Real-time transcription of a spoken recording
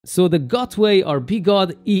So the Gotway or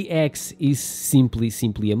Begode EX is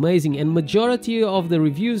simply amazing, and majority of the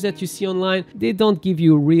reviews that you see online, they don't give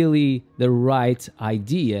you really the right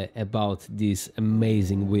idea about this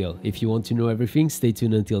amazing wheel. If you want to know everything, stay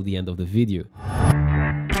tuned until the end of the video.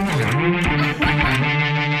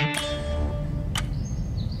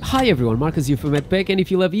 Hi everyone, Marcus here from MADpack, and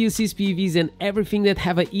if you love EUCs, PEVs and everything that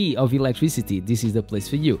have an E of electricity, this is the place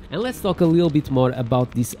for you. And let's talk a little bit more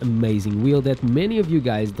about this amazing wheel that many of you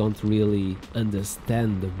guys don't really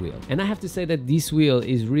understand the wheel. And I have to say that this wheel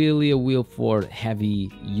is really a wheel for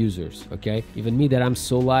heavy users, okay? Even me that I'm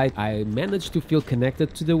so light, I managed to feel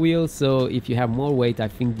connected to the wheel, so if you have more weight, I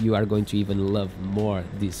think you are going to even love more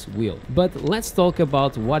this wheel. But let's talk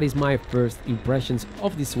about what is my first impressions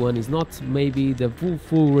of this one. Is not maybe the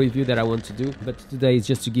full review that I want to do, but today is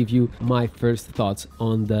just to give you my first thoughts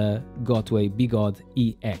on the Gotway Begode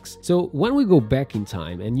EX. So when we go back in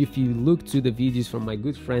time, and if you look to the videos from my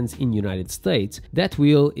good friends in United States, that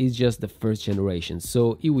wheel is just the first generation.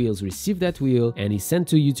 So e-wheels received that wheel and is sent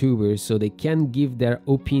to YouTubers so they can give their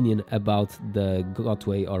opinion about the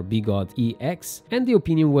Gotway or Begode EX, and the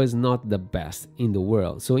opinion was not the best in the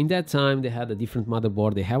world. So in that time they had a different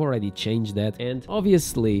motherboard, they have already changed that, and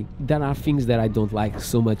obviously there are things that I don't like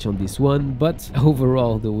so much on this one, but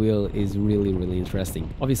overall the wheel is really interesting.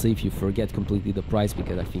 Obviously if you forget completely the price,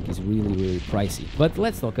 because I think it's really pricey. But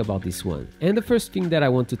let's talk about this one. And the first thing that I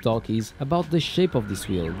want to talk is about the shape of this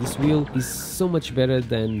wheel. This wheel is so much better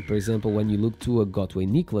than, for example, when you look to a Gotway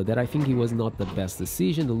Nikola, that I think it was not the best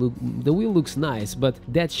decision. The wheel looks nice, but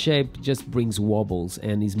that shape just brings wobbles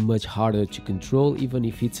and is much harder to control, even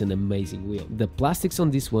if it's an amazing wheel. The plastics on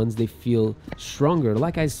these ones, they feel stronger.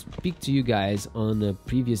 Like I speak to you guys on a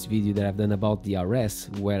previous video that I've done about the RS,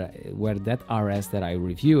 where that RS that I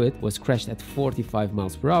review it was crashed at 45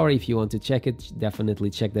 miles per hour. If you want to check it, definitely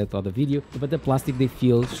check that other video. But the plastic, they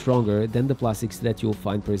feel stronger than the plastics that you'll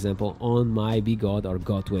find, for example, on my Begode or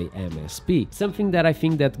Gotway MSP. Something that I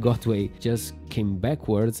think that Gotway just came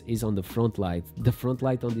backwards is on the front light. The front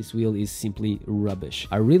light on this wheel is simply rubbish.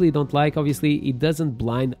 I really don't like. Obviously it doesn't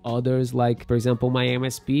blind others like, for example, my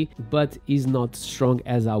MSP, but is not strong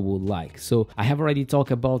as I would like. So I have already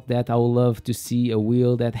talked about that. I would love to see a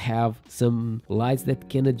wheel that have some lights that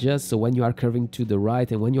can adjust, so when you are curving to the right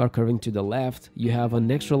and when you are curving to the left, you have an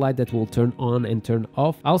extra light that will turn on and turn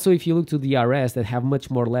off. Also, if you look to the RS that have much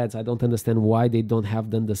more LEDs, I don't understand why they don't have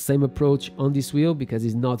done the same approach on this wheel, because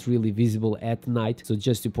it's not really visible at night. So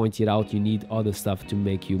just to point it out, you need other stuff to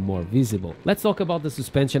make you more visible. Let's talk about the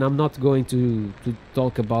suspension. I'm not going to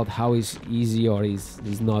talk about how it's easy or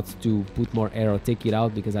is not to put more air or take it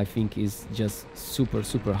out, because I think it's just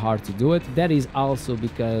super hard to do it. That is also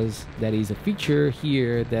because there is a feature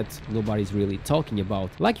here that nobody's really talking about.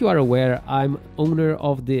 Like you are aware, I'm owner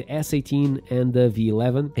of the S18 and the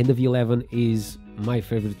V11, and the V11 is my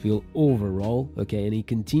favorite wheel overall, okay, and it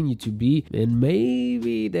continued to be, and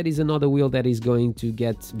maybe there is another wheel that is going to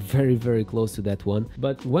get very close to that one.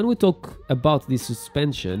 But when we talk about this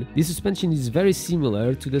suspension is very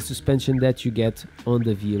similar to the suspension that you get on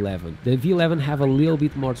the V11. The V11 have a little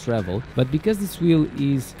bit more travel, but because this wheel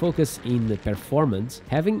is focused in the performance,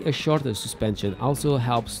 having a shorter suspension also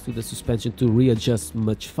helps to the suspension to readjust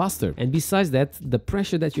much faster. And besides that, the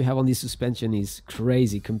pressure that you have on this suspension is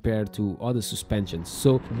crazy compared to other suspensions.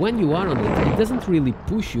 So when you are on it, it doesn't really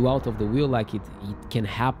push you out of the wheel like it can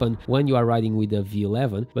happen when you are riding with a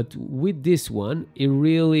V11. But with this one, it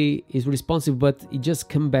really is responsive, but it just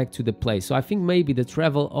comes back to the place. So I think maybe the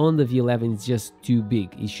travel on the V11 is just too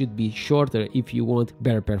big. It should be shorter if you want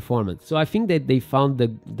better performance. So I think that they found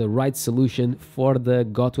the right solution for the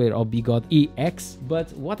Gotway or Begode EX.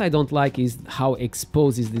 But what I don't like is how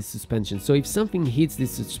exposed is this suspension. So if something hits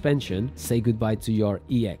this suspension, say goodbye to your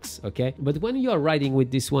EX, okay? But when you are riding with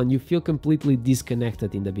this one, you feel completely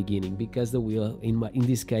disconnected in the beginning, because the wheel in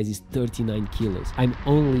this case is 39 kilos. I'm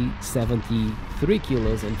only 73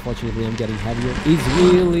 kilos. Unfortunately, I'm getting heavier.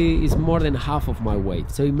 It's more than half of my weight,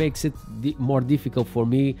 so it makes it more difficult for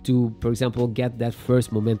me to, for example, get that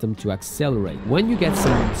first momentum to accelerate. When you get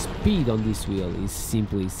some speed on this wheel, is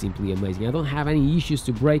simply amazing. I don't have any issues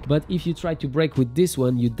to brake, but if you try to brake with this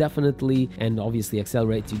one, you definitely, and obviously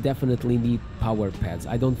accelerate, you definitely need power pads.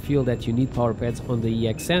 I don't feel that you need power pads on the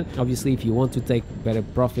EXN. Obviously, if you want to take better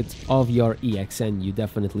profit of your EXN, you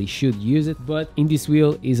definitely should use it, but in this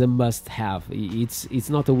wheel is a must-have. It's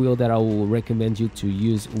not a wheel that I will recommend you to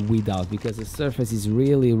use without, because the surface is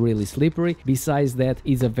really slippery. Besides that,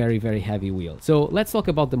 it's a very heavy wheel. So let's talk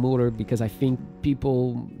about the motor, because I think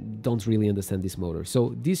people don't really understand this motor.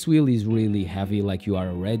 So this wheel is really heavy, like you are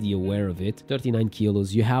already aware of it. 39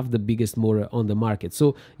 kilos, you have the biggest motor on the market.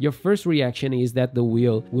 So your first reaction is that the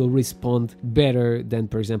wheel will respond better than,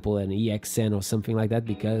 for example, an EXN or something like that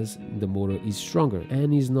because the motor is stronger.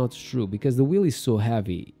 And it's not true, because the wheel is so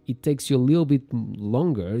heavy. It takes you a little bit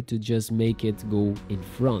longer to just make it go in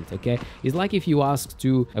front, okay? It's like if you ask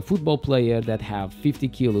to a football player that have 50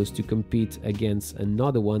 kilos to compete against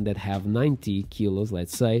another one that have 90 kilos,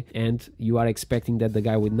 let's say, and you are expecting that the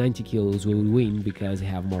guy with 90 kilos will win because he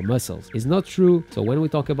have more muscles. It's not true. So when we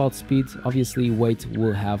talk about speed, obviously weight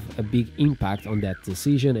will have a big impact on that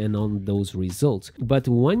decision and on those results. But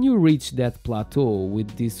when you reach that plateau with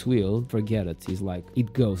this wheel, forget it. It's like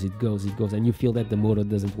it goes, and you feel that the motor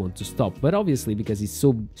doesn't want to stop. But obviously, because it's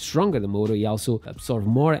so stronger, the motor, you also absorb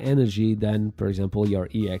more energy than, for example, your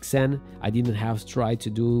EXN. I didn't have tried to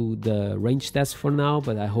do the range test for now,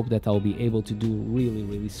 but I hope that I'll be able to do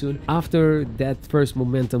really soon. After that first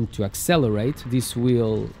momentum to accelerate, this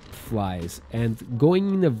wheel flies, and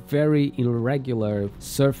going in a very irregular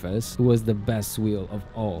surface was the best wheel of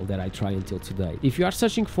all that I tried until today. If you are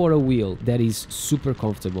searching for a wheel that is super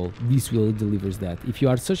comfortable, this wheel delivers that. If you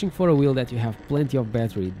are searching for a wheel that you have plenty of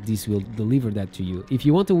battery, this will deliver that to you. If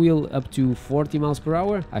you want a wheel up to 40 miles per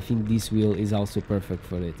hour, I think this wheel is also perfect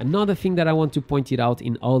for it. Another thing that I want to point it out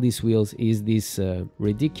in all these wheels is this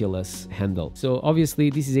ridiculous handle. So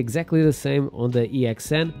obviously this is exactly the same on the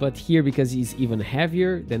EXN, but here, because it's even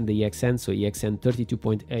heavier than the EXN, so EXN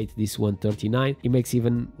 32.8, this one 39, it makes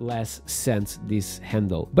even less sense, this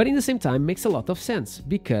handle. But in the same time makes a lot of sense,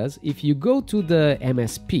 because if you go to the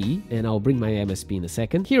MSP, and I'll bring my MSP in a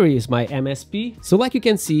second, here is my MSP. So like you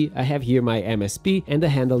can see, I have here my MSP and the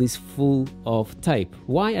handle is full of tape.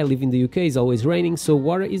 Why? I live in the UK, it's always raining, so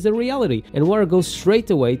water is a reality, and water goes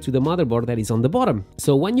straight away to the motherboard that is on the bottom.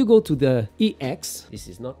 So when you go to the EX, this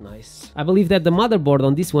is not nice. I believe that the motherboard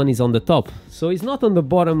on this one is on the top, so it's not on the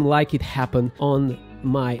bottom like it happened on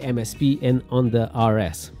my MSP and on the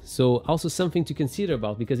RS. So also something to consider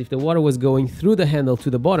about, because if the water was going through the handle to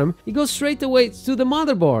the bottom, it goes straight away to the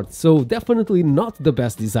motherboard. So definitely not the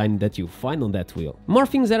best design that you find on that wheel. More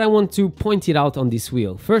things that I want to point it out on this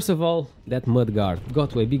wheel. First of all, that mudguard,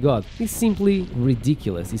 Gotway Begode, is simply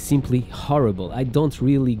ridiculous. It's simply horrible. I don't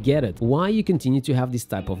really get it. Why you continue to have this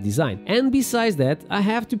type of design? And besides that, I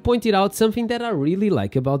have to point it out something that I really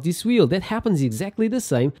like about this wheel that happens exactly the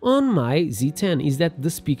same on my Z10, is that the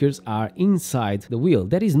speakers are inside the wheel.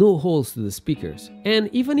 There is no holes to the speakers. And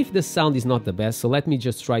even if the sound is not the best, so let me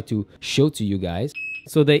just try to show to you guys.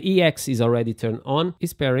 So the EX is already turned on,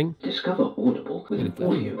 is pairing. Discover Audible with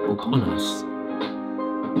audiobook on us.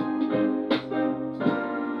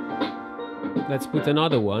 Let's put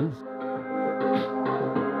another one.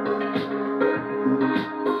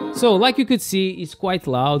 So like you could see, it's quite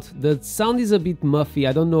loud. The sound is a bit muffy.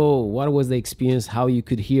 I don't know what was the experience, how you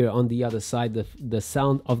could hear on the other side the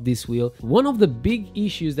sound of this wheel. One of the big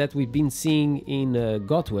issues that we've been seeing in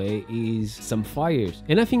Gotway is some fires.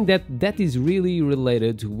 And I think that is really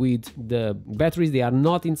related with the batteries. They are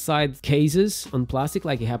not inside cases on plastic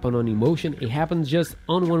like it happened on Emotion. It happens just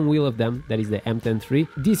on one wheel of them, that is the M103.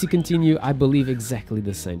 DC Continue, I believe exactly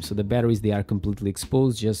the same. So the batteries, they are completely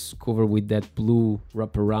exposed, just covered with that blue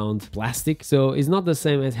wraparound plastic. So it's not the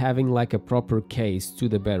same as having like a proper case to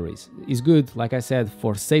the batteries. It's good, like I said,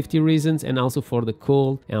 for safety reasons and also for the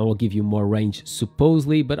cold, and I will give you more range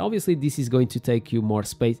supposedly, but obviously this is going to take you more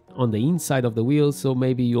space on the inside of the wheel, so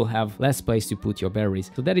maybe you'll have less space to put your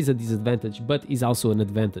batteries. So that is a disadvantage, but is also an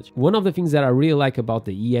advantage. One of the things that I really like about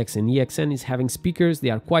the EX and EXN is having speakers. They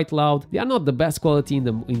are quite loud. They are not the best quality in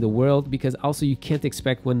the world, because also you can't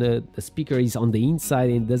expect when the speaker is on the inside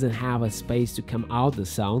and doesn't have a space to come out the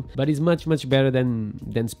sound. But it's much better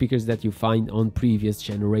than speakers that you find on previous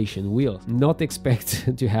generation wheels. Not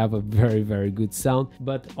expect to have a very good sound,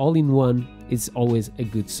 but all in one is always a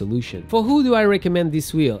good solution. For who do I recommend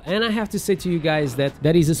this wheel? And I have to say to you guys that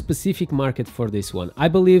there is a specific market for this one. I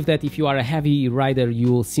believe that if you are a heavy rider,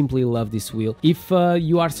 you will simply love this wheel. If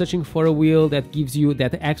you are searching for a wheel that gives you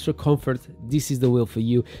that extra comfort, this is the wheel for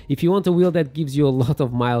you. If you want a wheel that gives you a lot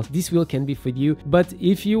of miles, this wheel can be for you. But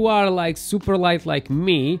if you are like super light like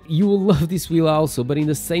me, you will love this wheel also. But in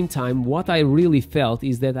the same time, what I really felt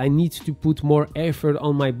is that I need to put more effort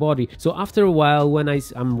on my body. So after a while, when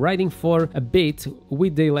I'm riding for a a bit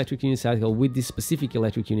with the electric unicycle, with this specific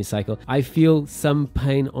electric unicycle, I feel some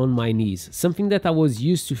pain on my knees, something that I was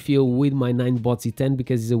used to feel with my 9Bots E10,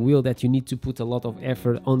 because it's a wheel that you need to put a lot of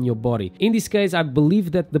effort on your body. In this case, I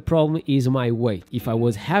believe that the problem is my weight. If I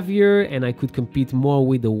was heavier and I could compete more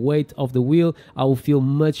with the weight of the wheel, I will feel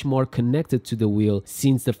much more connected to the wheel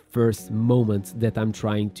since the first moment that I'm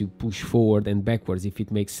trying to push forward and backwards, if it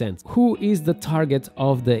makes sense. Who is the target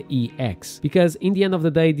of the EX? Because in the end of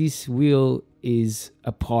the day, this wheel is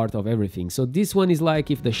a part of everything. So this one is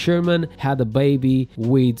like if the Sherman had a baby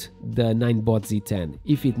with the 9Bots E10,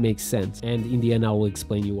 if it makes sense, and in the end I will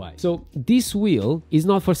explain you why. So this wheel is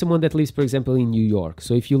not for someone that lives, for example, in New York.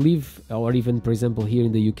 So if you live, or even for example here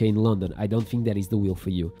in the UK, in London, I don't think that is the wheel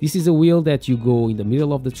for you. This is a wheel that you go in the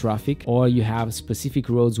middle of the traffic, or you have specific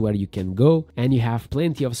roads where you can go and you have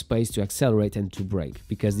plenty of space to accelerate and to brake,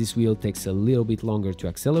 because this wheel takes a little bit longer to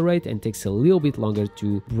accelerate and takes a little bit longer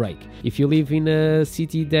to brake. If you live in a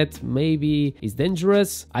city that maybe is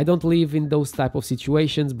dangerous, I don't live in those type of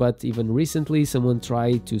situations, but even recently someone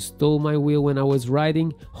tried to steal my wheel when I was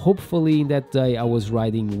riding. Hopefully in that day I was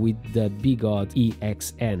riding with the Begode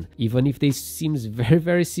EX I. Even if they seems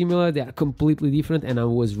very similar, they are completely different, and I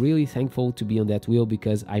was really thankful to be on that wheel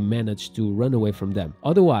because I managed to run away from them.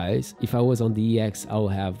 Otherwise, if I was on the EX, I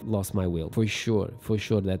would have lost my wheel for sure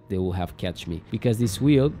that they will have catch me, because this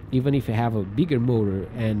wheel, even if I have a bigger motor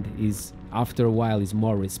and is after a while is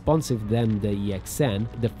more responsive than the EXN,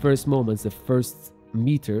 the first moments, the first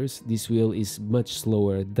meters, this wheel is much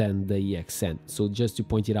slower than the EXN. So just to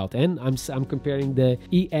point it out, and I'm comparing the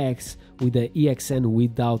EX with the EXN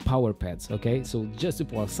without power pads, okay? So just to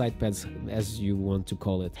pull side pads, as you want to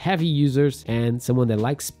call it. Heavy users and someone that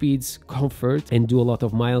likes speeds, comfort, and do a lot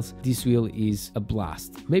of miles, this wheel is a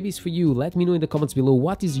blast. Maybe it's for you. Let me know in the comments below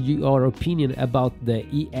what is your opinion about the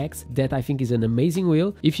EX, that I think is an amazing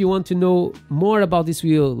wheel. If you want to know more about this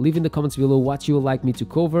wheel, leave in the comments below what you would like me to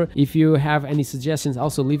cover. If you have any suggestions,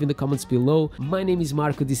 also leave in the comments below. My name is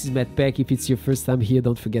Marco, this is MADpack. If it's your first time here,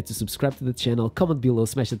 don't forget to subscribe to the channel, comment below,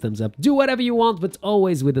 smash the thumbs up, do whatever you want, but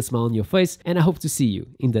always with a smile on your face, and I hope to see you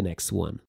in the next one.